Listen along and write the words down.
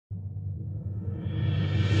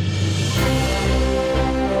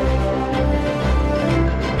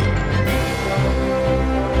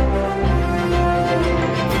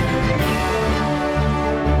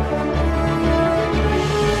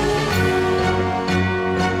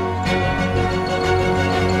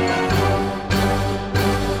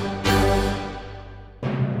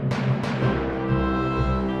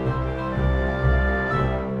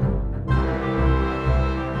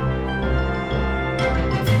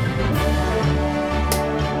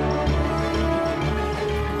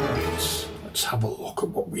let's have a look at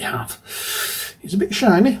what we have. It's a bit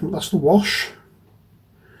shiny, but that's the wash.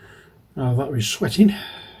 Now that is sweating.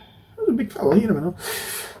 That's a big fella, you never know.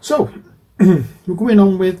 So we're going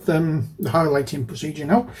on with the highlighting procedure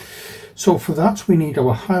now. So for that we need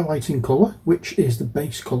our highlighting colour, which is the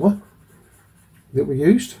base colour that we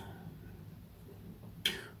used.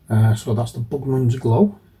 So that's the Bugman's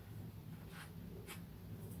Glow.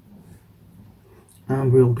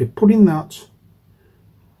 And we'll be putting that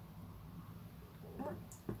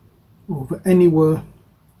over anywhere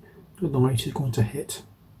that the light is going to hit.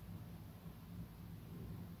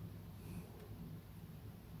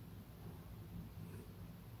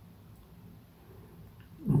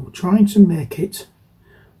 And we're trying to make it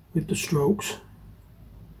with the strokes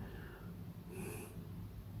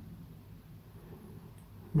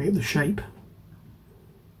make the shape.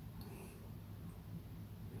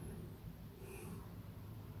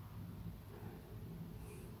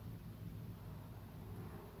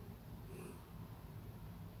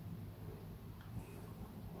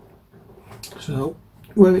 So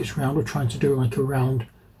where it's round, we're trying to do like a round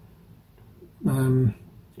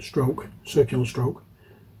stroke, circular stroke.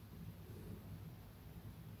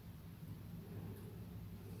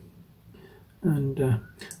 And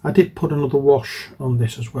I did put another wash on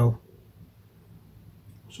this as well,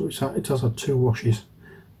 so it has had 2 washes,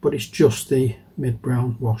 but it's just the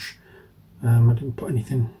mid-brown wash. I didn't put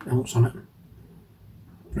anything else on it,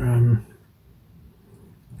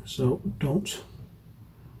 so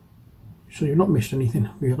you've not missed anything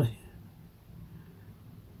really.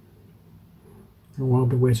 And while I'll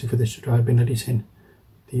be waiting for this to dry, I've been editing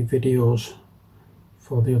the videos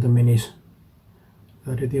for the other minis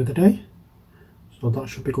that I did the other day. So that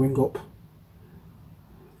should be going up.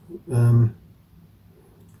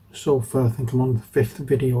 So far I think I'm on the 5th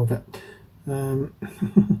video of it.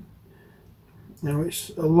 Now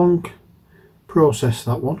it's a long process,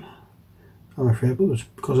 that one, I'm afraid, but it was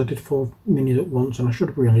because I did 4 minis at once and I should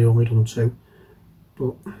have really only done 2.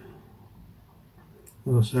 But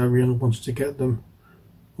as I say, I really wanted to get them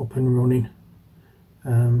up and running,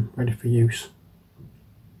 ready for use.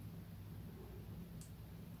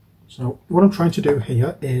 So what I'm trying to do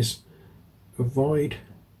here is avoid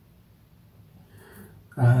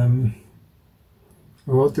the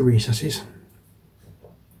recesses,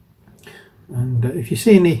 and if you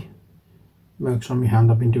see any marks on my hand,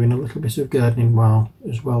 I've been doing a little bit of gardening while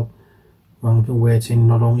I've been waiting,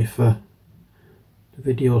 not only for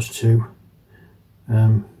the videos to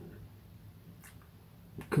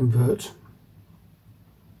convert,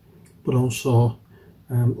 but also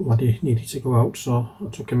Laddie needed to go out, so I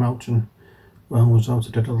took him out, and while I was out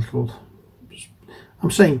I did a little,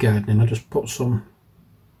 I'm saying gardening, I just put some,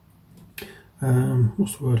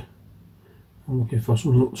 what's the word I'm looking for,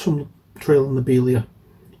 some trail and lobelia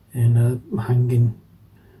in a hanging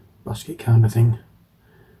basket kind of thing.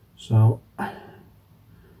 So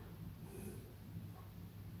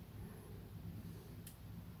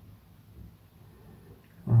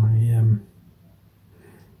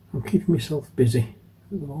I'm keeping myself busy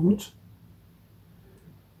at the moment.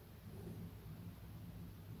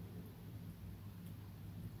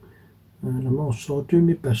 And I'm also doing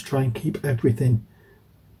my best to try and keep everything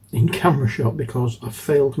in camera shot, because I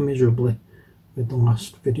failed miserably with the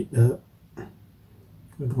last video,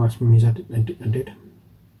 with the last minis I did.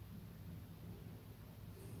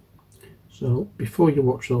 So before you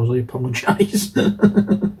watch those, I apologise.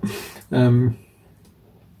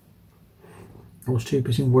 I was too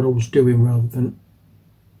busy in what I was doing rather than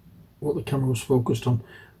what the camera was focused on,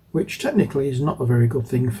 which technically is not a very good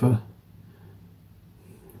thing for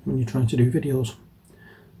when you're trying to do videos.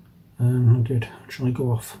 I did actually go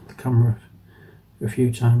off the camera a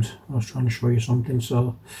few times. I was trying to show you something,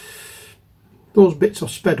 so those bits are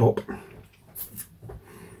sped up.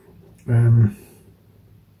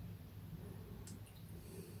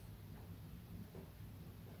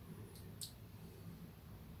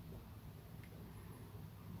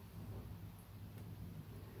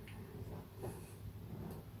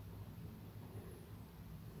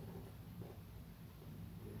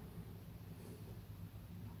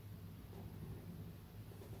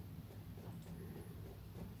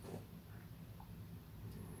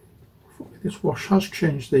 This wash has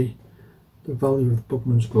changed the value of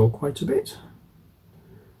Bugman's Glow quite a bit.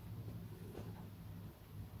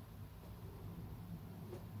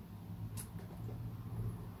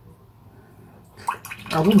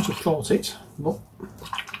 I wouldn't have thought it, but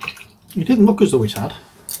it didn't look as though it had.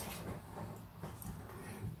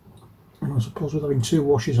 And I suppose with having 2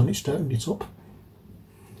 washes on it, starting it up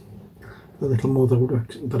a little more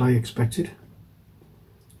than I expected.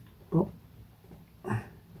 But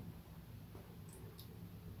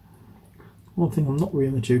One thing I'm not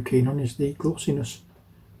really too keen on is the glossiness.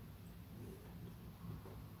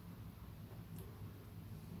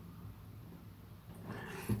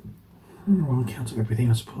 On account of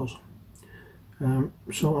everything, I suppose.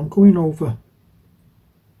 So I'm going over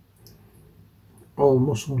all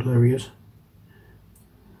muscled areas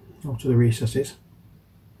out to the recesses,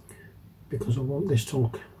 because I want this to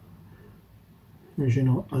look, as you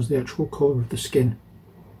know, as the actual colour of the skin.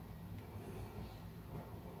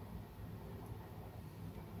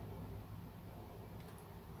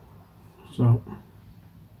 So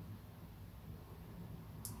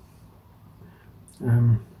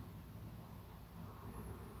I'm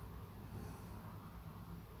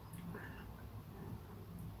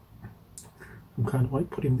kind of like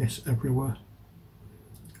putting this everywhere.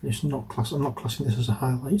 It's not I'm not classing this as a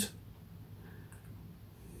highlight.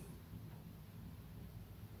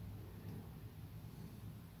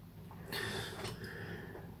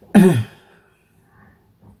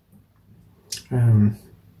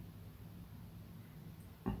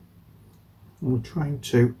 I'm trying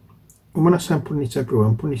to, and when I say I'm putting it everywhere,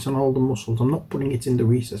 I'm putting it on all the muscles. I'm not putting it in the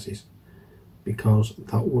recesses, because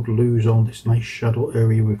that would lose all this nice shadow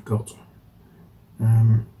area we've got.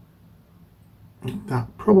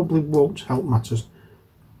 That probably won't help matters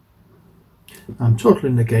and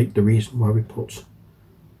totally negate the reason why we put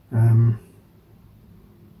the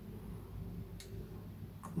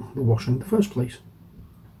wash in the first place.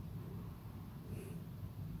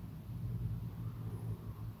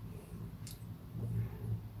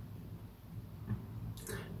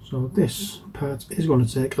 So this part is going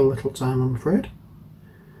to take a little time, I'm afraid,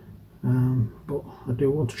 but I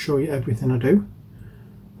do want to show you everything I do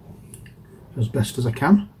as best as I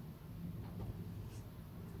can,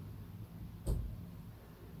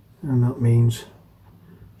 and that means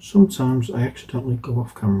sometimes I accidentally go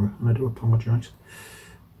off camera, and I do apologise,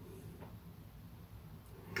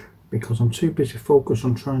 because I'm too busy focused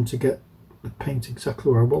on trying to get the paint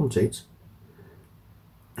exactly where I want it,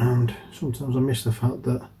 and sometimes I miss the fact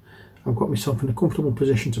that I've got myself in a comfortable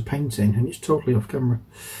position to paint in and it's totally off camera.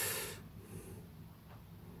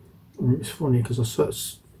 And it's funny because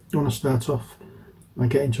when I start off, I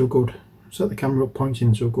get into a good, set the camera up pointing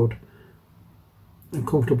into a good and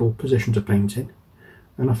comfortable position to paint in,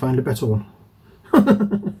 and I find a better one.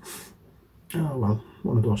 Oh well,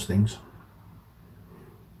 one of those things.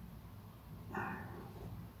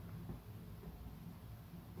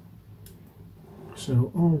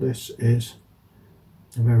 So all this is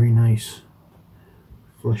a very nice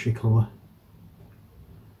fleshy colour.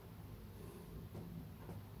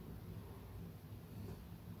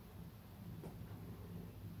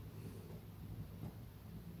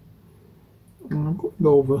 And I'm going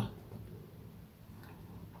over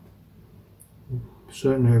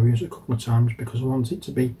certain areas a couple of times because I want it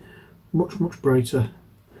to be much brighter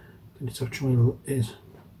than it actually is.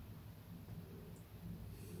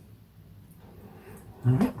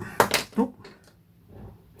 Alright, oh,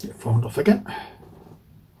 it formed off again.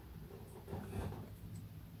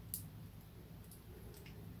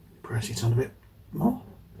 Press it on a bit more.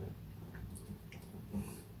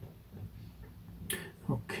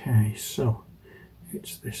 Okay, so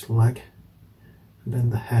it's this leg and then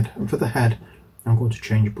the head, and for the head I'm going to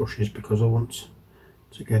change brushes because I want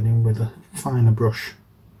to get in with a finer brush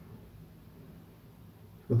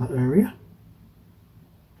for that area.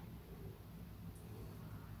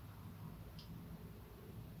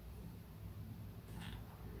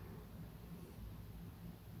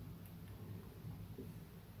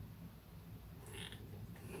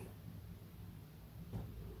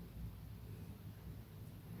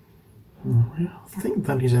 I think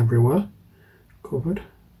that is everywhere covered.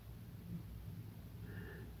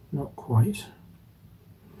 Not quite.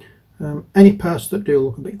 Any parts that do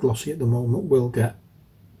look a bit glossy at the moment will get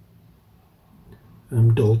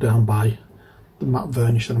dulled down by the matte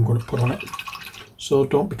varnish that I'm going to put on it, so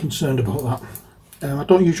don't be concerned about that. I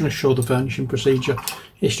don't usually show the vernishing procedure,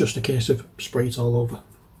 it's just a case of spray it all over.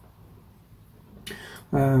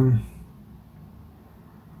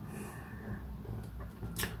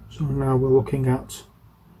 So now we're looking at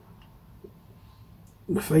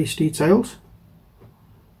the face details.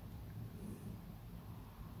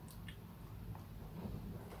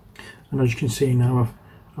 And as you can see now,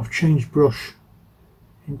 I've changed brush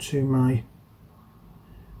into my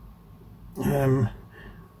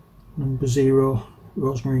number 0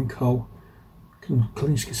 Rosemary & Co.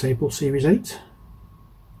 Kolinsky Sable Series 8.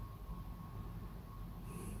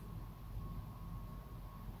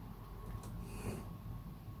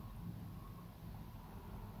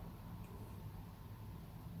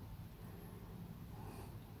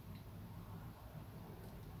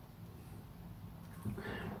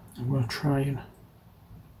 I'm going to try and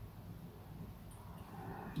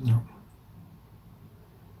no.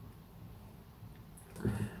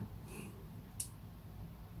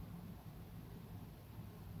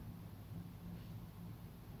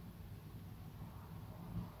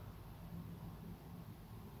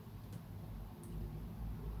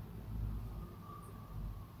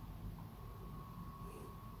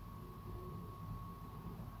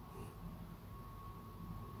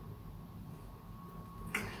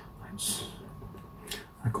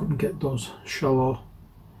 I couldn't get those shallow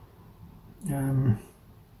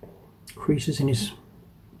creases in his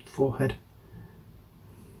forehead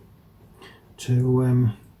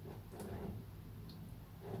to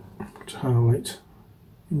highlight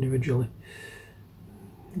individually,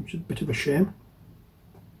 which is a bit of a shame.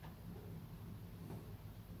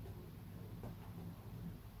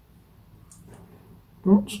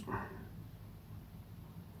 But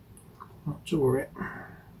not to worry.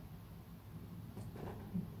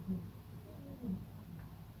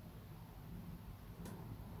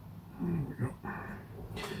 There we go.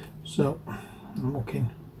 So I'm looking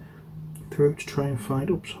through to try and find,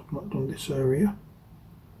 oops, I've not done this area.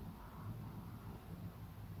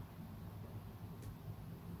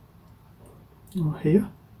 Or here.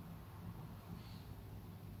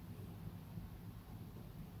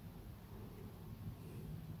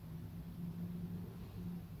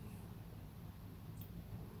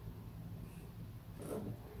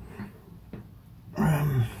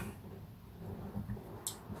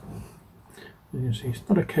 You can see it's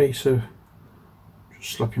not a case of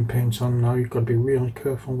just slapping paint on now, you've got to be really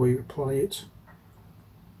careful where you apply it.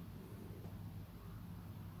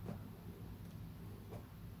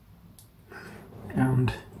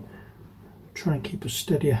 And try and keep as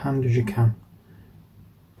steady a hand as you can.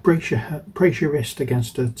 Brace your wrist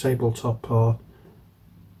against a tabletop or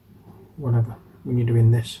whatever when you're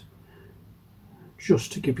doing this,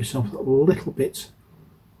 just to give yourself a little bit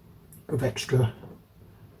of extra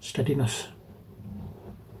steadiness.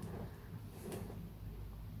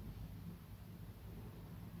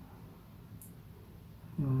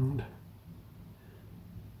 And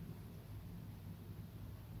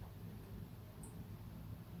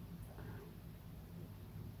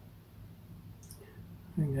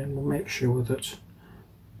again, we'll make sure that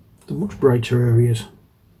the much brighter areas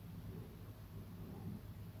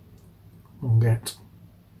will get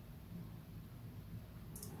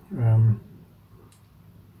the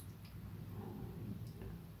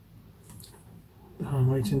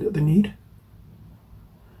highlighting that they need.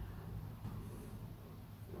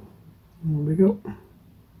 There we go.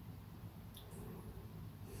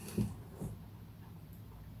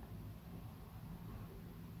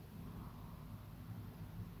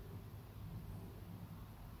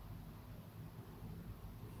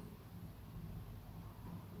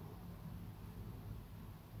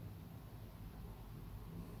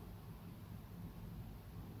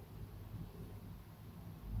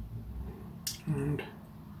 And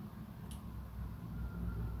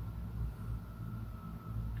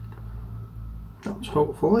that's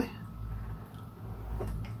hopefully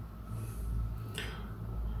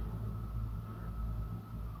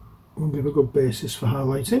will give a good basis for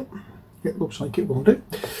highlighting. It looks like it will do.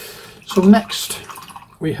 So next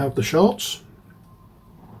we have the shorts.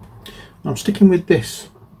 I'm sticking with this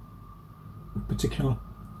particular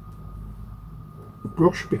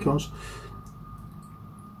brush because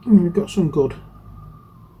we've got some good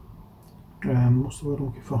what's the word I'm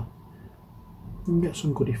looking for? We can get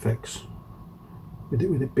some good effects with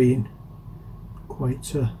it being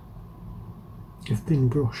quite a thin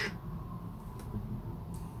brush.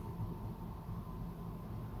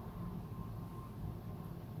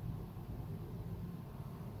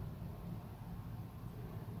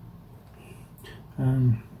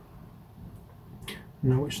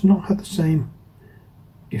 Now it's not had the same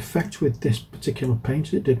effect with this particular paint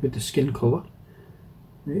as it did with the skin colour.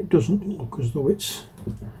 It doesn't look as though it's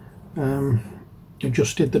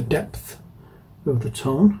adjusted the depth of the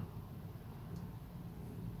tone.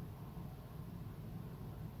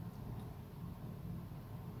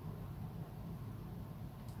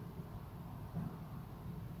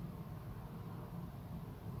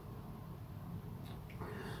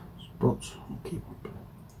 But I'll keep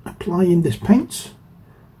applying this paint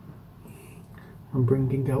and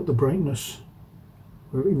bringing out the brightness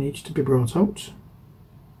where it needs to be brought out.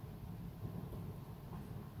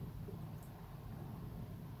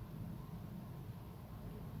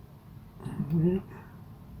 Yeah.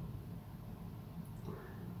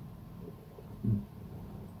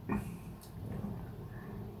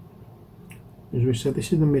 As we said,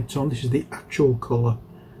 this is the mid-tone, this is the actual colour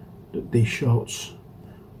that these shorts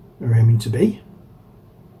are aiming to be.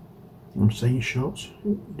 I'm saying shots,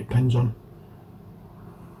 it depends on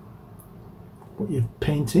what you're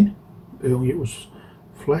painting. Earlier it was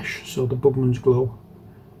flesh, so the Bugman's Glow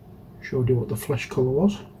showed you what the flesh colour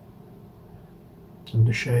was, and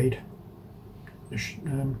the shade,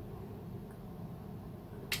 the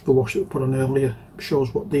wash that we put on earlier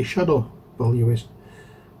shows what the shadow value is.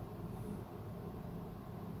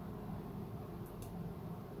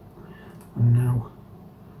 And now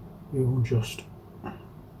we will just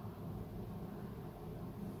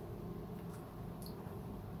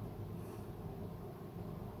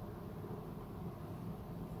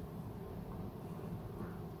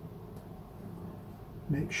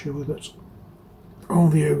make sure that all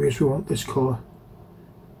the areas we want this colour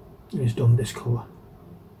is done this colour.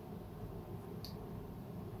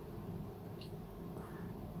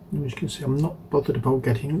 And as you can see, I'm not bothered about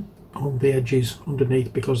getting all the edges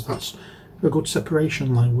underneath, because that's a good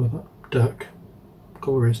separation line where that dark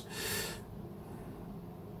colour is.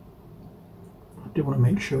 I do want to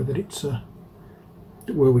make sure that it's that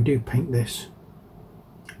where we do paint this,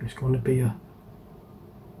 it's going to be a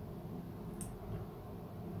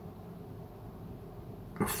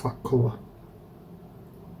flat colour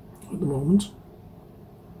at the moment.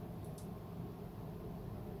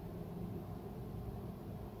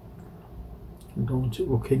 I don't want it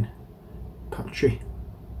looking patchy.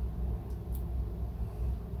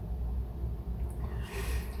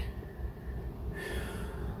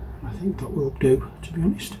 I think that will do, to be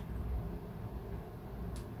honest.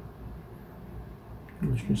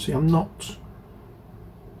 And as you can see, I'm not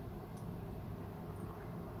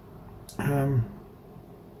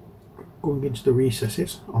going into the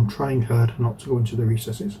recesses. I'm trying hard not to go into the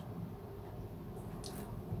recesses,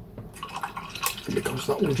 because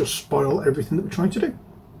that will just spoil everything that we're trying to do.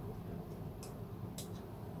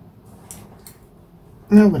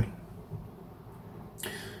 Now then,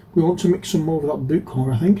 we want to mix some more of that boot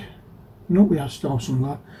colour, I think. No, we have still some of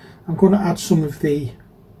that. I'm going to add some of the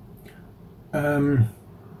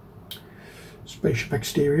spaceship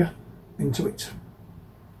exterior into it.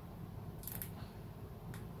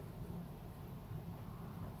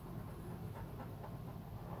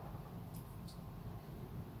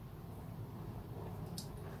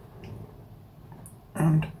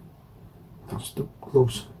 And that's the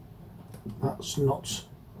gloves, that's not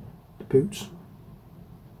the boots.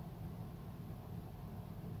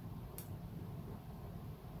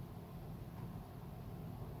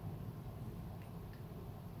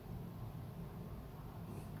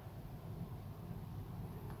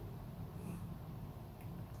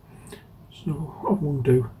 So what I'm going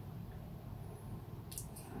to do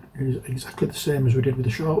is exactly the same as we did with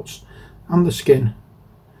the shorts and the skin,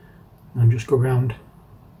 and just go around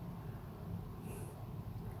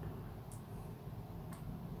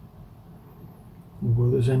where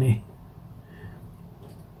there's any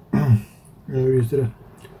areas that are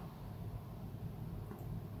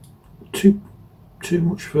too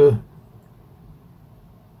much for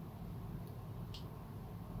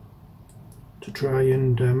to try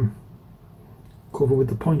and cover with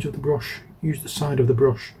the point of the brush. Use the side of the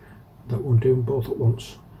brush. That won't do them both at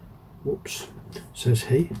once. Whoops, says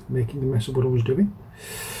he, making a mess of what I was doing.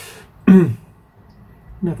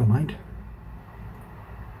 Never mind.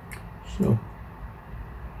 So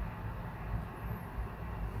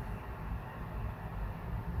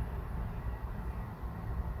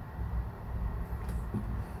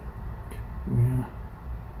yeah.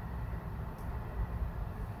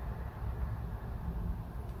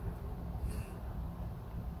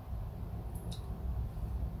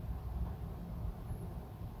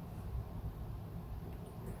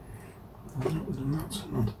 And that's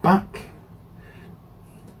on the back.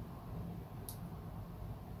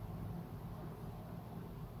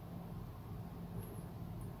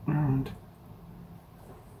 And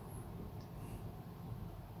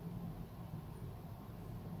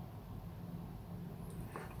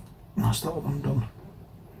that's that one done.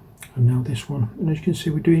 And now this one. And as you can see,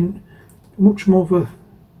 we're doing much more of a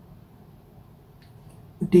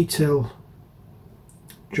detail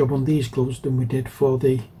job on these gloves than we did for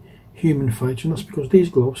the human fight, and that's because these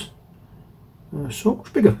gloves are so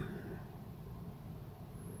much bigger.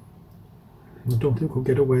 I don't think we'll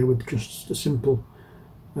get away with just a simple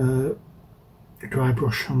dry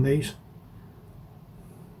brush on these,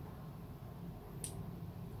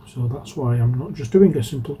 so that's why I'm not just doing a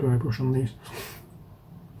simple dry brush on these.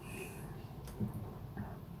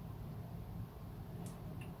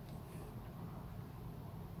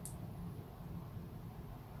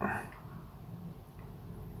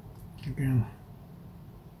 Again,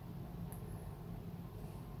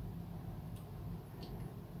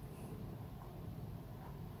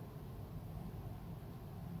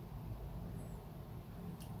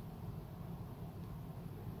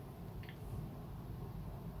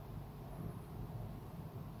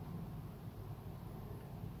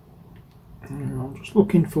 I'm just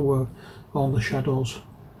looking for where all the shadows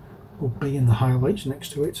will be in the highlights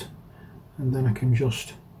next to it, and then I can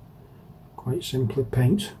just quite simply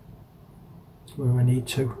paint where I need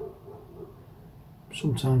to.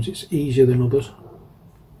 Sometimes it's easier than others.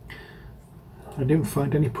 I didn't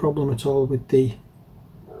find any problem at all with the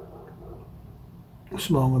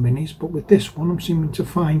smaller minis, but with this one I'm seeming to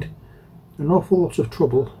find an awful lot of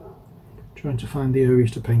trouble trying to find the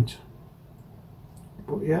areas to paint.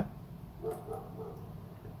 But yeah,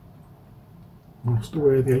 that's the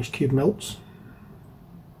way the ice cube melts.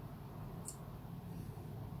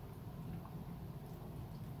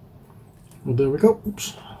 Well, there we go.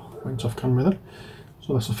 Oops, went off camera then.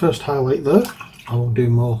 So that's the first highlight there. I will do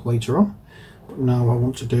more later on, but now I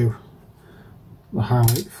want to do the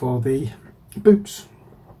highlight for the boots.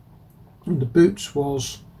 And the boots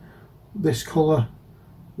was this colour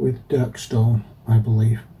with dark stone, I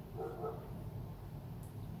believe.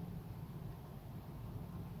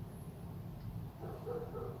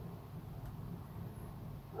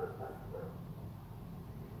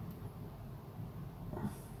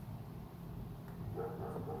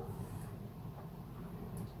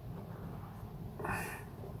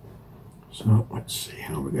 So let's see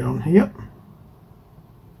how we get on here.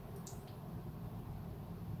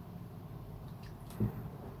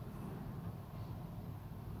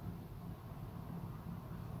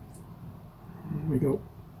 There we go.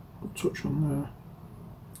 A touch on there,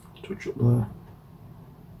 touch up there.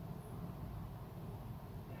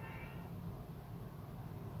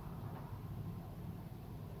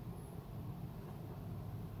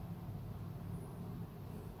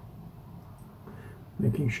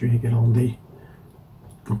 Making sure you get on the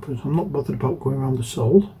uppers. I'm not bothered about going around the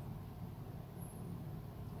sole.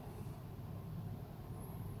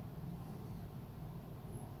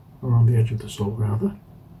 Around the edge of the sole rather.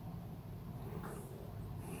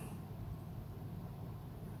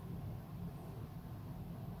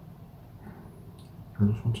 I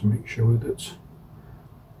just want to make sure that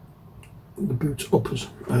the boot uppers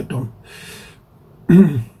are done.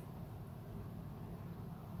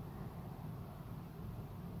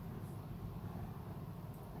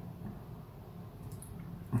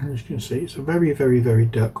 As you can see, it's a very, very, very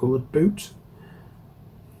dark coloured boot.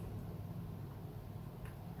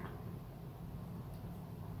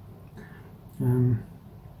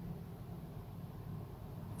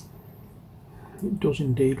 It does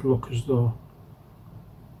indeed look as though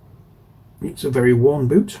it's a very worn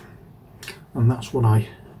boot, and that's what I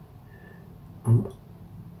am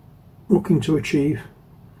looking to achieve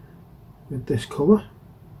with this colour.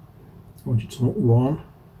 I want it to look worn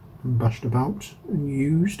and bashed about and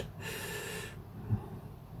used.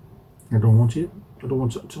 I don't want it to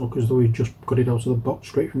look as though we just got it out of the box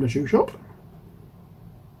straight from the shoe shop.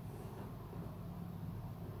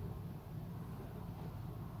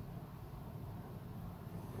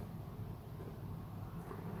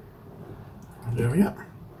 There we are.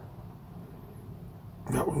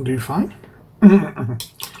 That will do fine. Now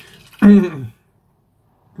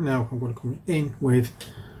I'm going to come in with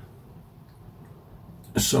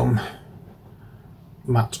some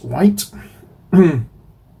matte white.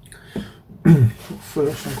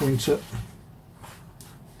 First I'm going to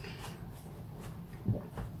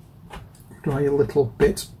dry a little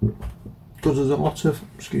bit, because there's a lot of,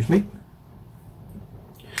 excuse me,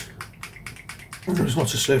 there's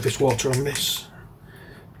lots of surface water on this.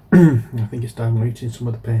 I think it's diluting some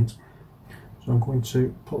of the paint, so I'm going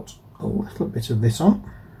to put a little bit of this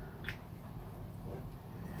on.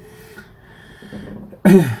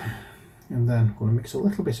 And then I'm going to mix a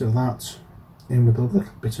little bit of that in with a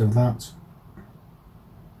little bit of that.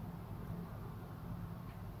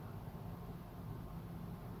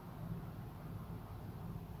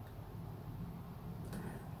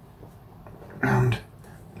 And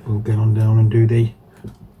we'll get on down and do the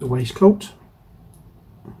waistcoat.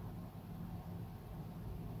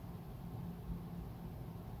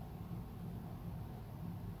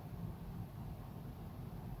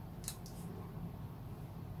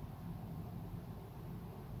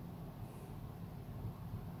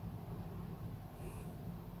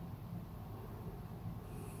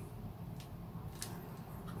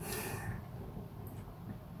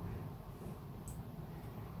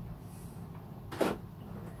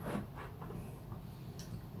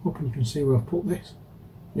 Hoping you can see where I've put this.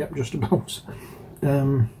 Yep, just about.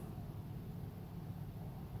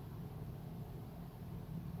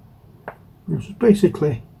 Just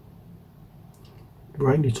basically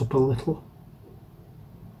grind it up a little.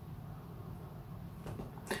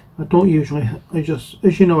 I don't usually,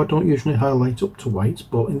 as you know, I don't usually highlight up to white,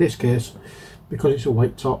 but in this case, because it's a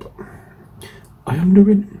white top, I am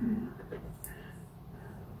doing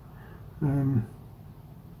I'm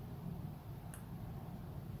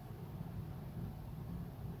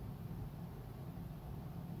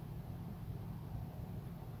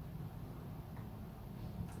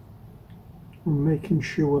making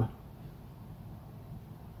sure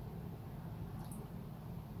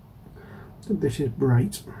that this is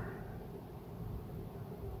bright.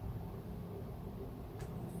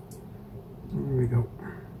 There we go.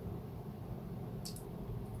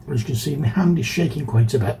 As you can see, my hand is shaking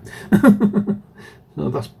quite a bit. So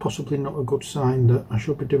that's possibly not a good sign that I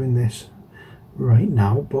should be doing this right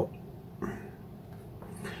now, but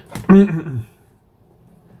I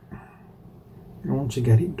want to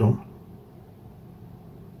get it done.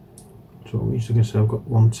 So at least I can say I've got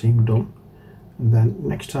one team done, and then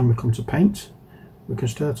next time we come to paint we can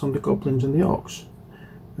start on the goblins and the orcs,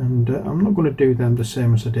 and I'm not going to do them the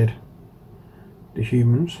same as I did the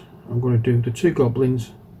humans. I'm going to do the two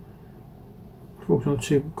goblins, focus on the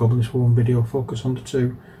two goblins for one video, focus on the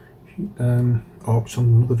two orcs on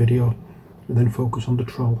another video, and then focus on the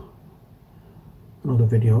troll another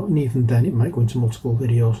video, and even then it might go into multiple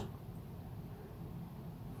videos.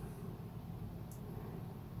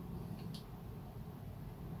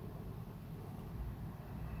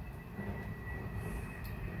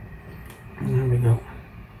 There we go.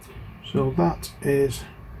 So that is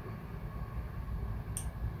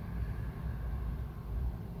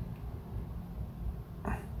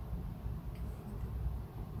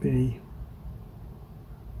the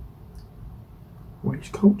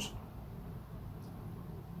waistcoat.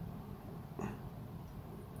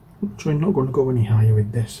 So I'm not going to go any higher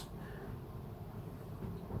with this.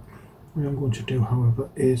 What I'm going to do, however,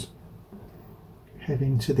 is head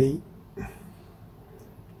into the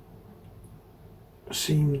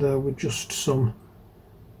seam there with just some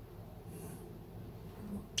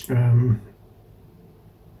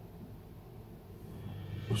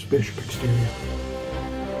spaceship exterior.